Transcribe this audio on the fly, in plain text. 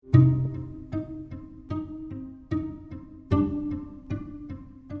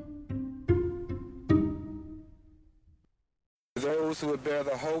who would bear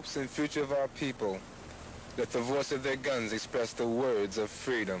the hopes and future of our people. Let the voice of their guns express the words of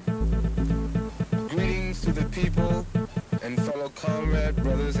freedom. Greetings to the people and fellow comrade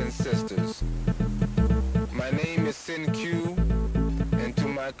brothers and sisters. My name is Sin Q, and to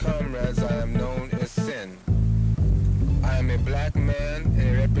my comrades I am known as Sin. I am a black man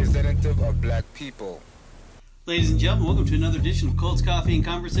and a representative of black people. Ladies and gentlemen, welcome to another edition of Colts Coffee and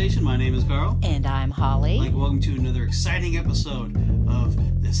Conversation. My name is Carl. And I'm Holly. I'd like to welcome to another exciting episode of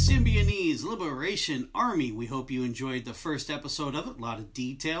the Symbionese Liberation Army. We hope you enjoyed the first episode of it. A lot of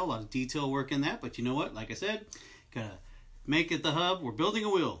detail work in that. But you know what? Like I said, gotta make it the hub. We're building a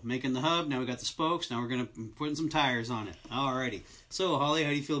wheel, making the hub. Now we got the spokes. Now we're gonna put some tires on it. Alrighty. So, Holly,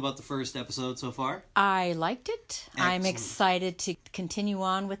 how do you feel about the first episode so far? I liked it. Excellent. I'm excited to continue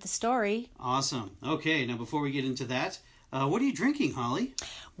on with the story. Awesome. Okay, now before we get into that, what are you drinking, Holly?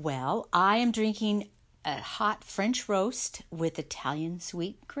 Well, I am drinking a hot French roast with Italian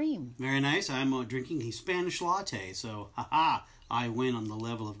sweet cream. Very nice. I'm drinking a Spanish latte, so I win on the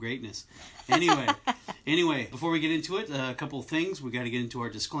level of greatness. Anyway, before we get into it, a couple of things. We got to get into our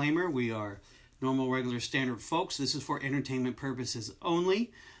disclaimer. We are normal, regular, standard folks. This is for entertainment purposes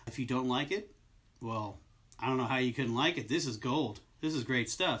only. If you don't like it, well, I don't know how you couldn't like it. This is gold. This is great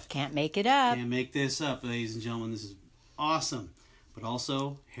stuff. Can't make it up. Can't make this up, ladies and gentlemen. This is awesome. But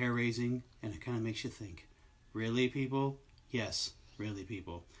also hair-raising, and it kind of makes you think. Really, people? Yes, really,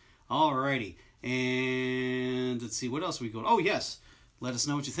 people. Alrighty. And let's see, what else are we going? Oh, yes. Let us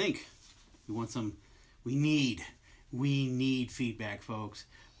know what you think. We need feedback, folks.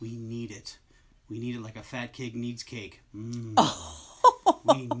 We need it. We need it like a fat kid needs cake. We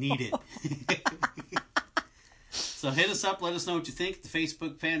need it. So hit us up. Let us know what you think. The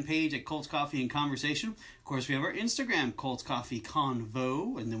Facebook fan page at Colts Coffee and Conversation. Of course, we have our Instagram, Colts Coffee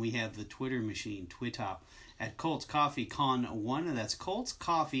Convo. And then we have the Twitter machine, Twitter, at Colts Coffee Con 1. And that's Colts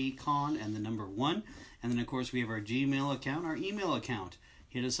Coffee Con and the number 1. And then, of course, we have our Gmail account, our email account.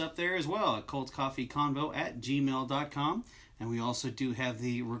 Hit us up there as well at coltscoffeeconvo@gmail.com. And we also do have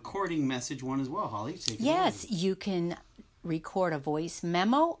the recording message one as well. Holly, take it Yes, away. you can record a voice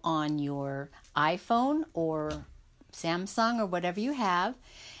memo on your iPhone or Samsung or whatever you have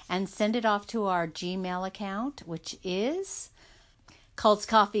and send it off to our Gmail account, which is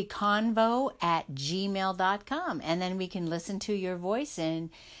cultscoffeeconvo@gmail.com. And then we can listen to your voice and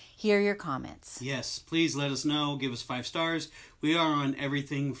hear your comments. Yes, please let us know. Give us 5 stars. We are on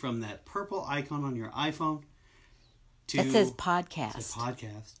everything from that purple icon on your iPhone to... It says podcast. It says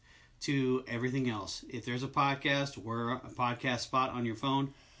podcast. To everything else. If there's a podcast, we're a podcast spot on your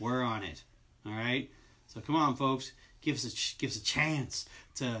phone, we're on it. All right? So come on, folks. Give us a chance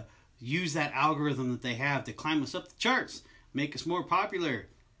to use that algorithm that they have to climb us up the charts. Make us more popular.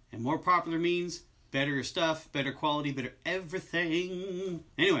 And more popular means better stuff, better quality, better everything.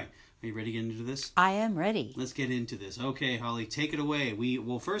 Anyway, are you ready to get into this? I am ready. Let's get into this. Okay, Holly, take it away.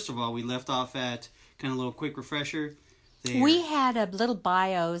 First of all, we left off at kind of a little quick refresher. We had a little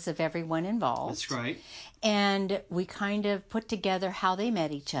bios of everyone involved. That's right. And we kind of put together how they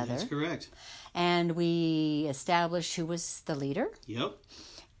met each other. That's correct. And we established who was the leader. Yep.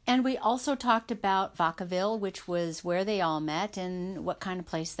 And we also talked about Vacaville, which was where they all met and what kind of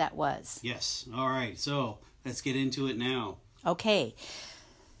place that was. Yes. All right. So let's get into it now. Okay.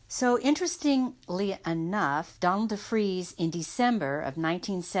 So interestingly enough, Donald DeFries in December of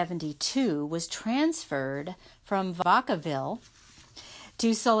 1972 was transferred from Vacaville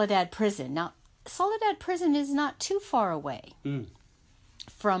to Soledad Prison. Now, Soledad Prison is not too far away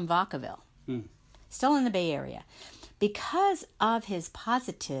from Vacaville. Still in the Bay Area. Because of his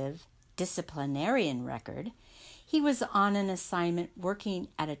positive disciplinarian record, he was on an assignment working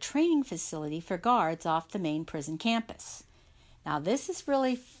at a training facility for guards off the main prison campus. Now, this is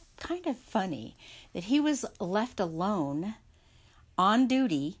really kind of funny that he was left alone on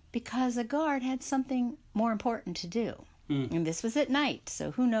duty because a guard had something more important to do. And this was at night,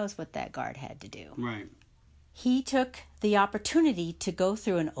 so who knows what that guard had to do. Right. He took the opportunity to go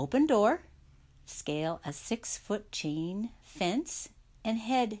through an open door, scale a 6-foot chain fence, and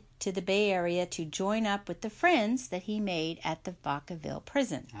head to the Bay Area to join up with the friends that he made at the Vacaville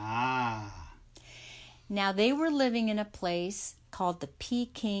prison. Ah. Now, they were living in a place called the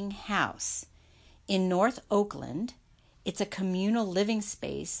Peking House in North Oakland. It's a communal living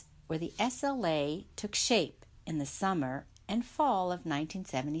space where the SLA took shape in the summer and fall of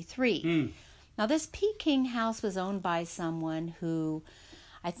 1973. Now, this Peking House was owned by someone who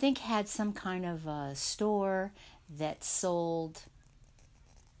I think had some kind of a store that sold,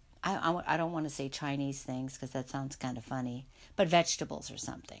 I don't want to say Chinese things because that sounds kind of funny, but vegetables or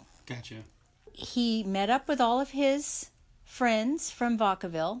something. Gotcha. He met up with all of his friends from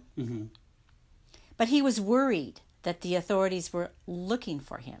Vacaville, Mm-hmm. but he was worried that the authorities were looking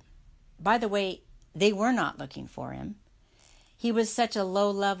for him. By the way, they were not looking for him. He was such a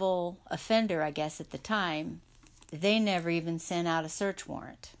low-level offender, I guess, at the time, they never even sent out a search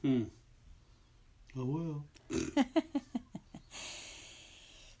warrant. Hmm. Oh, well.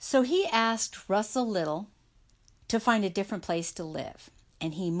 So he asked Russell Little to find a different place to live,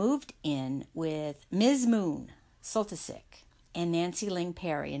 and he moved in with Ms. Moon Soltysik and Nancy Ling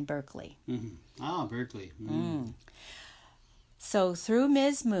Perry in Berkeley. Mm-hmm. Ah, Berkeley. Mm. So through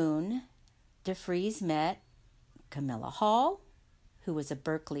Ms. Moon, DeFries met Camilla Hall, who was a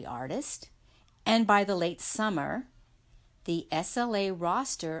Berkeley artist, and by the late summer, the SLA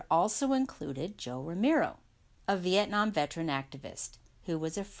roster also included Joe Ramiro, a Vietnam veteran activist who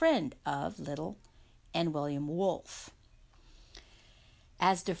was a friend of Little and William Wolfe.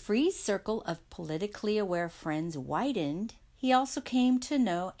 As DeFries' circle of politically aware friends widened, he also came to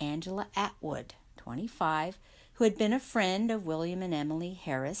know Angela Atwood, 25, who had been a friend of William and Emily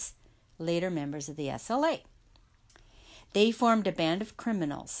Harris, later members of the SLA. They formed a band of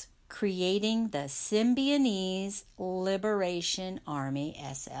criminals, creating the Symbionese Liberation Army,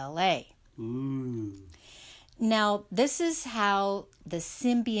 SLA. Ooh. Now, this is how the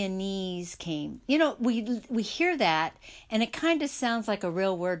Symbionese came. You know, we hear that, and it kind of sounds like a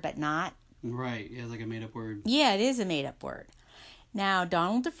real word, but not. Right. Yeah, it's like a made-up word. Yeah, it is a made-up word. Now,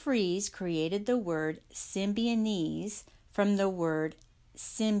 Donald DeFries created the word Symbionese from the word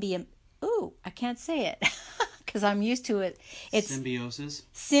symbiont. Ooh, I can't say it because I'm used to it. It's Symbiosis.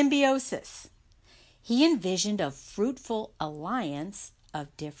 symbiosis. He envisioned a fruitful alliance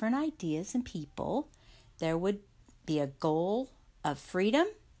of different ideas and people. There would be a goal of freedom,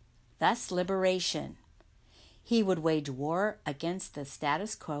 thus liberation. He would wage war against the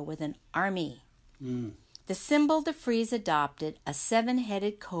status quo with an army. Mm. The symbol DeFries adopted, a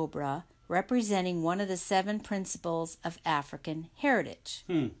 7-headed cobra representing one of the 7 principles of African heritage.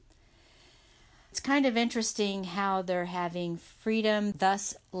 Hmm. It's kind of interesting how they're having freedom,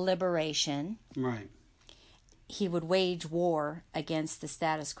 thus liberation. Right. He would wage war against the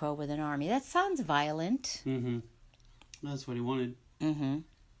status quo with an army. That sounds violent. Mm-hmm. That's what he wanted. Mm-hmm.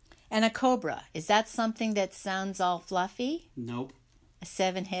 And a cobra, is that something that sounds all fluffy? Nope. A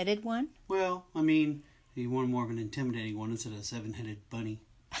 7-headed one? Well, I mean, he wanted more of an intimidating one instead of a 7-headed bunny.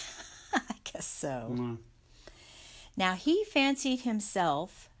 I guess so. Mm. Now, he fancied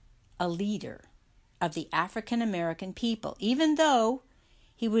himself a leader of the African American people, even though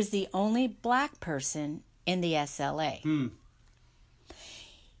he was the only black person in the SLA. Hmm.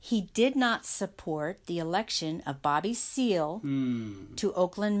 He did not support the election of Bobby Seale to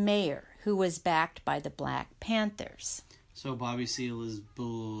Oakland mayor, who was backed by the Black Panthers. So Bobby Seale is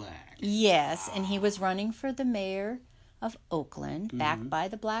black. Yes, and he was running for the mayor of Oakland, backed by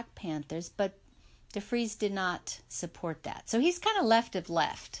the Black Panthers, but DeFries did not support that. So he's kind of left of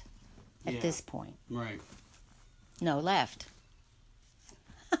left at this point. Right. No, left.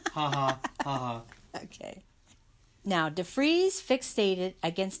 Ha ha, ha ha. Okay. Now, DeFries fixated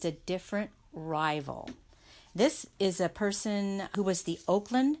against a different rival. This is a person who was the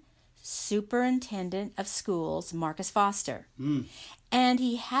Oakland superintendent of schools, Marcus Foster. And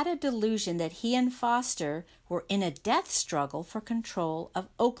he had a delusion that he and Foster were in a death struggle for control of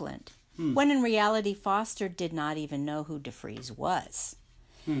Oakland, when in reality Foster did not even know who DeFries was.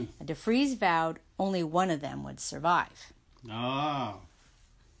 DeFries vowed only one of them would survive. Oh.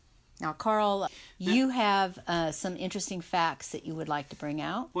 Now, Carl, you have some interesting facts that you would like to bring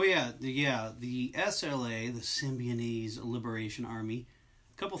out. Well, the SLA, the Symbionese Liberation Army,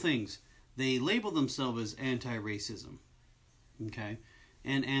 a couple things. They label themselves as anti-racism, okay,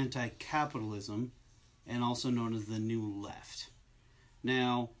 and anti-capitalism, and also known as the New Left.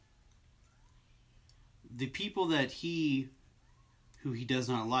 Now, the people who he does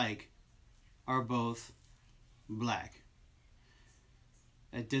not like, are both black.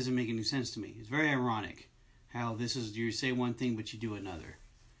 That doesn't make any sense to me. It's very ironic how this is, you say one thing but you do another.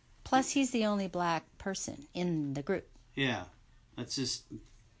 Plus, he's the only black person in the group. Yeah, that's just,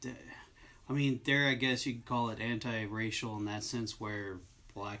 I mean, there I guess you could call it anti-racial in that sense where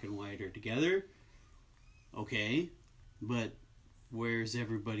black and white are together. Okay, but where's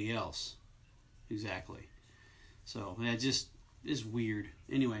everybody else? Exactly. So, that just is weird.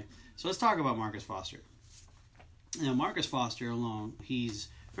 Anyway, so let's talk about Marcus Foster. Now, Marcus Foster alone, he's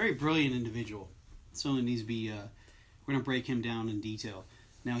a very brilliant individual. So it needs to be, we're going to break him down in detail.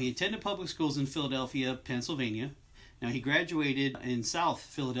 Now, he attended public schools in Philadelphia, Pennsylvania. Now, he graduated in South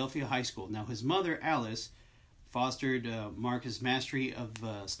Philadelphia High School. Now, his mother, Alice, fostered Marcus' mastery of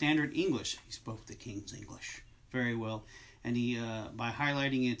standard English. He spoke the King's English very well. and he by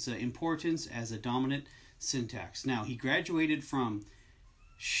highlighting its importance as a dominant syntax. Now, he graduated from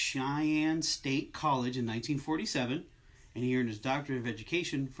Cheyenne State College in 1947, and he earned his Doctorate of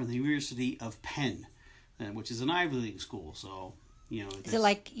Education from the University of Penn, which is an Ivy League school. So, is it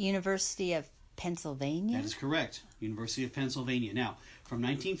like University of Pennsylvania? That is correct. University of Pennsylvania. Now, from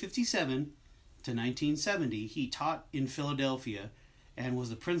 1957 to 1970, he taught in Philadelphia and was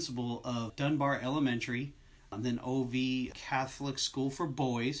the principal of Dunbar Elementary, and then OV Catholic School for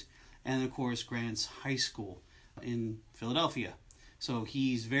Boys, and of course Grants High School in Philadelphia. So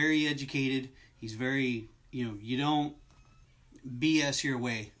he's very educated. He's very, you don't BS your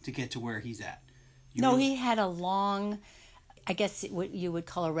way to get to where he's at. He had a long, I guess what you would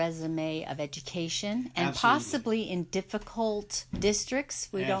call a resume of education, and Absolutely. possibly in difficult districts.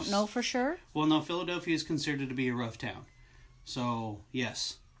 We don't know for sure. Well, no, Philadelphia is considered to be a rough town. So,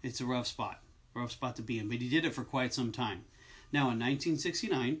 yes, it's a rough spot to be in. But he did it for quite some time. Now, in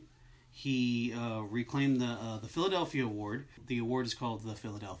 1969, he reclaimed the Philadelphia Award. The award is called the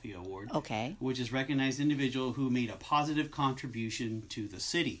Philadelphia Award. Okay. Which is recognized individual who made a positive contribution to the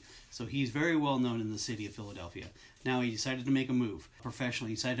city. So he's very well known in the city of Philadelphia. Now, he decided to make a move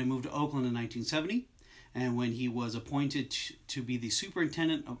professionally. He decided to move to Oakland in 1970. And when he was appointed to be the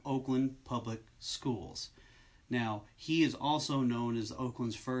superintendent of Oakland Public Schools. Now, he is also known as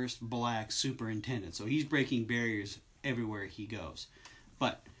Oakland's first black superintendent. So he's breaking barriers everywhere he goes.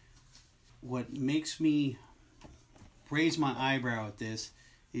 But what makes me raise my eyebrow at this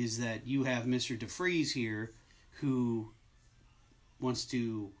is that you have Mr. DeFreeze here who wants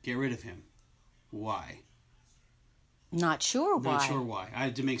to get rid of him. Why? Not sure why. Not sure why.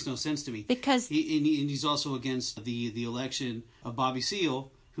 It makes no sense to me. Because he's also against the election of Bobby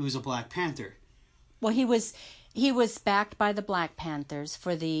Seale, who's a Black Panther. Well, he was backed by the Black Panthers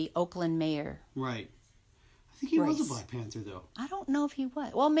for the Oakland mayor. Right. I think he was a Black Panther, though. I don't know if he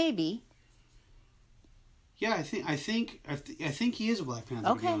was. Well, maybe. Yeah, I think he is a Black Panther.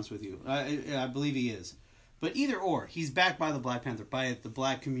 Okay. To be honest with you, I believe he is. But either or, he's backed by the Black Panther, by the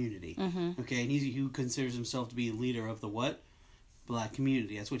Black community. Mm-hmm. Okay, and he considers himself to be a leader of the what? Black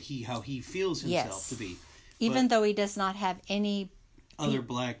community. That's what how he feels himself to be. Even though he does not have any other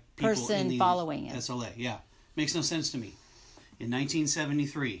black people person in the following him. SLA. Yeah, makes no sense to me. In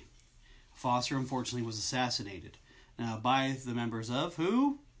 1973, Foster unfortunately was assassinated by the members of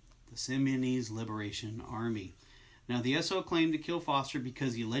who? The Symbionese Liberation Army. Now, the SO claimed to kill Foster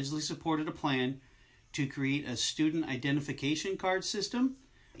because he allegedly supported a plan to create a student identification card system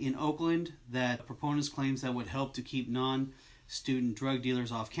in Oakland that proponents claims that would help to keep non-student drug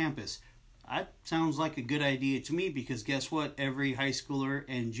dealers off campus. That sounds like a good idea to me because guess what? Every high schooler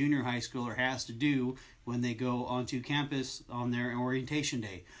and junior high schooler has to do when they go onto campus on their orientation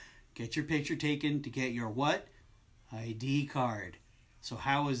day. Get your picture taken to get your what? ID card. So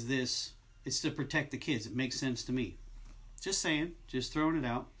how is this? It's to protect the kids. It makes sense to me. Just saying. Just throwing it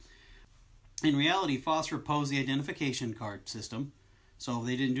out. In reality, Foster opposed the identification card system, so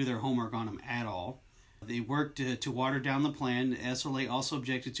they didn't do their homework on him at all. They worked to water down the plan. The SLA also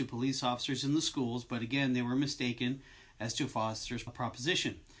objected to police officers in the schools, but again, they were mistaken as to Foster's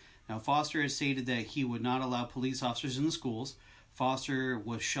proposition. Now, Foster has stated that he would not allow police officers in the schools. Foster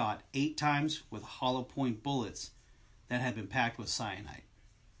was shot 8 times with hollow point bullets that had been packed with cyanide.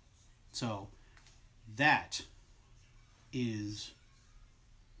 So, that is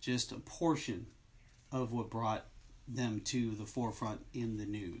just a portion of what brought them to the forefront in the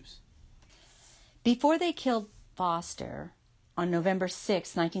news. Before they killed Foster, on November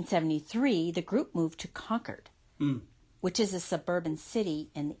 6, 1973, the group moved to Concord, which is a suburban city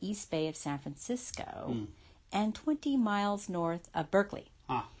in the East Bay of San Francisco and 20 miles north of Berkeley.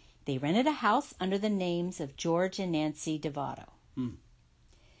 They rented a house under the names of George and Nancy Devato.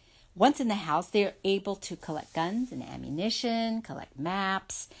 Once in the house, they were able to collect guns and ammunition, collect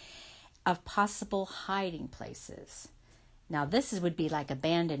maps of possible hiding places. Now, would be like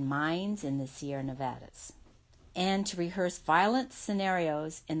abandoned mines in the Sierra Nevadas. And to rehearse violent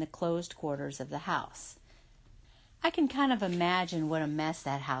scenarios in the closed quarters of the house. I can kind of imagine what a mess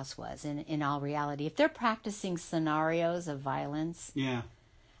that house was in all reality. If they're practicing scenarios of violence. Yeah.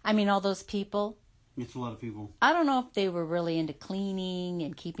 I mean, all those people. It's a lot of people. I don't know if they were really into cleaning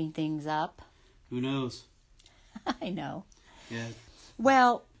and keeping things up. Who knows? I know. Yeah.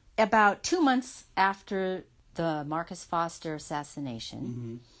 Well, about 2 months after the Marcus Foster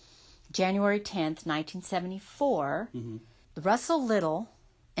assassination, January 10th, 1974, Russell Little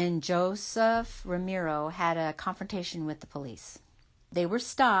and Joseph Ramiro had a confrontation with the police. They were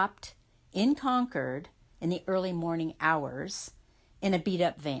stopped in Concord in the early morning hours in a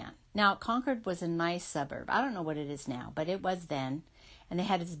beat-up van. Now, Concord was a nice suburb. I don't know what it is now, but it was then. And they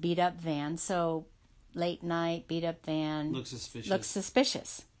had this beat-up van, so late night, beat-up van. Looks suspicious. Looks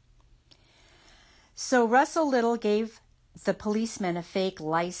suspicious. So Russell Little gave the policeman a fake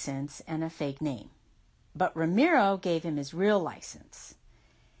license and a fake name. But Ramiro gave him his real license.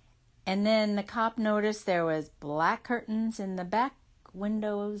 And then the cop noticed there was black curtains in the back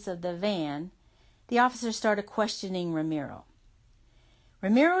windows of the van. The officer started questioning Ramiro.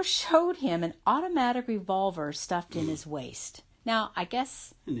 Ramiro showed him an automatic revolver stuffed in his waist. Now, I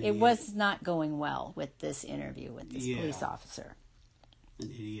guess it was not going well with this interview with this police officer. An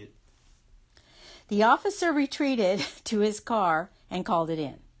idiot. The officer retreated to his car and called it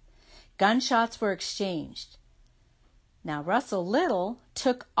in. Gunshots were exchanged. Now, Russell Little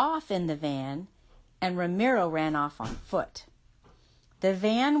took off in the van, and Ramiro ran off on foot. The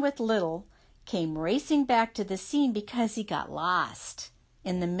van with Little came racing back to the scene because he got lost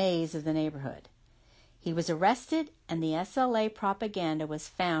in the maze of the neighborhood. He was arrested, and the SLA propaganda was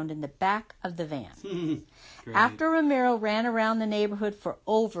found in the back of the van. After Ramiro ran around the neighborhood for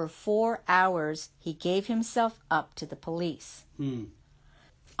over 4 hours, he gave himself up to the police.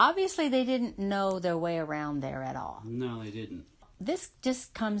 Obviously, they didn't know their way around there at all. No, they didn't. This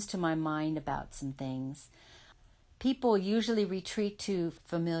just comes to my mind about some things. People usually retreat to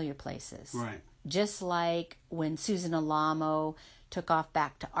familiar places. Right. Just like when Susan Alamo took off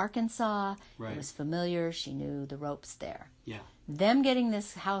back to Arkansas. Right. It was familiar. She knew the ropes there. Yeah. Them getting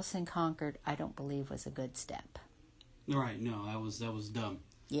this house in Concord, I don't believe was a good step. Right. No, that was dumb.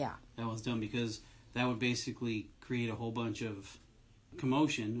 Yeah. That was dumb because that would basically create a whole bunch of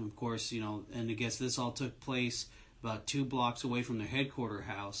commotion. Of course, and I guess this all took place about 2 blocks away from their headquarter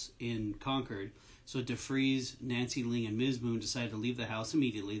house in Concord. So DeFries, Nancy Ling, and Ms. Moon decided to leave the house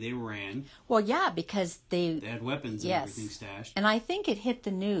immediately. They ran. Well, yeah, because they had weapons and everything stashed. And I think it hit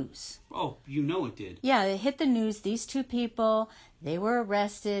the news. Oh, it did. Yeah, it hit the news. These 2 people, they were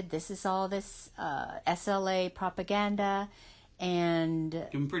arrested. This is all this SLA propaganda. And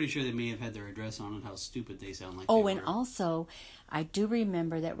I'm pretty sure they may have had their address on it, how stupid they sound like. Oh, and also, I do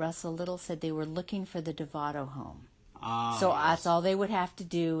remember that Russell Little said they were looking for the Devato home. So that's all they would have to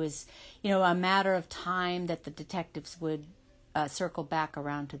do is, a matter of time that the detectives would circle back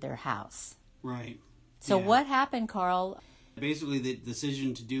around to their house. Right. So what happened, Carl? Basically, the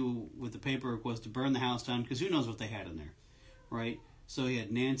decision to do with the paperwork was to burn the house down because who knows what they had in there, right? So he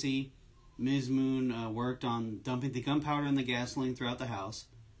had Nancy, Ms. Moon worked on dumping the gunpowder and the gasoline throughout the house.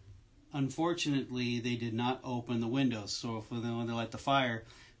 Unfortunately, they did not open the windows, so when they light the fire,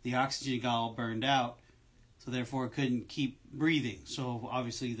 the oxygen got all burned out. So therefore, it couldn't keep breathing. So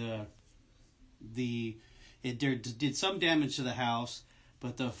obviously, it did some damage to the house,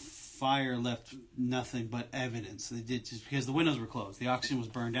 but the fire left nothing but evidence. It did just because the windows were closed. The oxygen was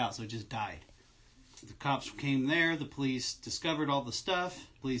burned out, so it just died. The cops came there. The police discovered all the stuff.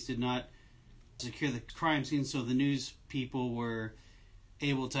 Police did not secure the crime scene, so the news people were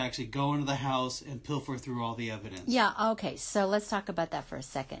able to actually go into the house and pilfer through all the evidence. Yeah. Okay. So let's talk about that for a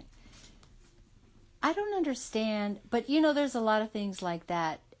second. I don't understand, but there's a lot of things like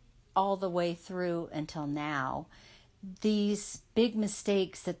that all the way through until now. These big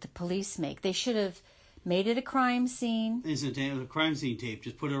mistakes that the police make. They should have made it a crime scene. It's a crime scene tape.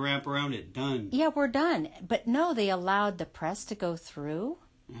 Just put a wrap around it. Done. Yeah, we're done. But no, they allowed the press to go through.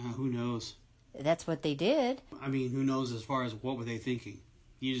 Who knows? That's what they did. I mean, who knows as far as what were they thinking?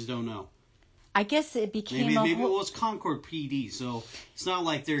 You just don't know. I guess it became maybe it was Concord PD, so it's not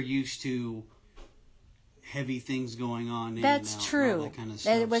like they're used to heavy things going on. That's true. That kind of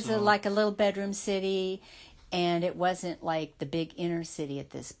stuff. It was like a little bedroom city, and it wasn't like the big inner city at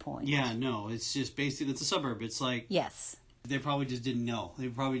this point. Yeah, no, it's just basically, it's a suburb. It's like, yes, they probably just didn't know. They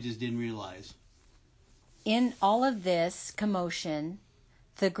probably just didn't realize. In all of this commotion,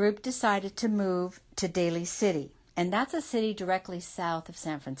 the group decided to move to Daly City, and that's a city directly south of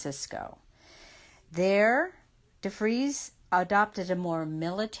San Francisco. There, DeFries adopted a more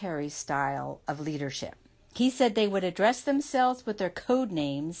military style of leadership. He said they would address themselves with their code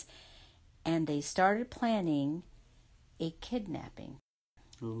names, and they started planning a kidnapping.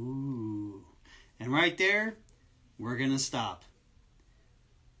 Ooh. And right there, we're going to stop.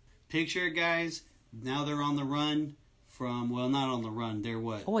 Picture it, guys. Now they're on the run from, well, not on the run. They're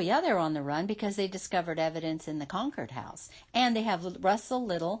what? Oh, yeah, they're on the run because they discovered evidence in the Concord house. And they have Russell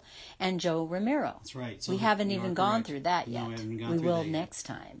Little and Joe Ramiro. That's right. So we haven't even gone correct. through that yet. No, we haven't gone we through will that yet. next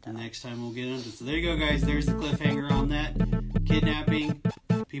time, though. Next time we'll get into it. So there you go, guys. There's the cliffhanger on that. Kidnapping,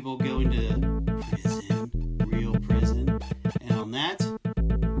 people going to prison, real prison. And on that,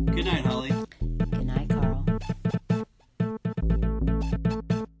 good night, Holly.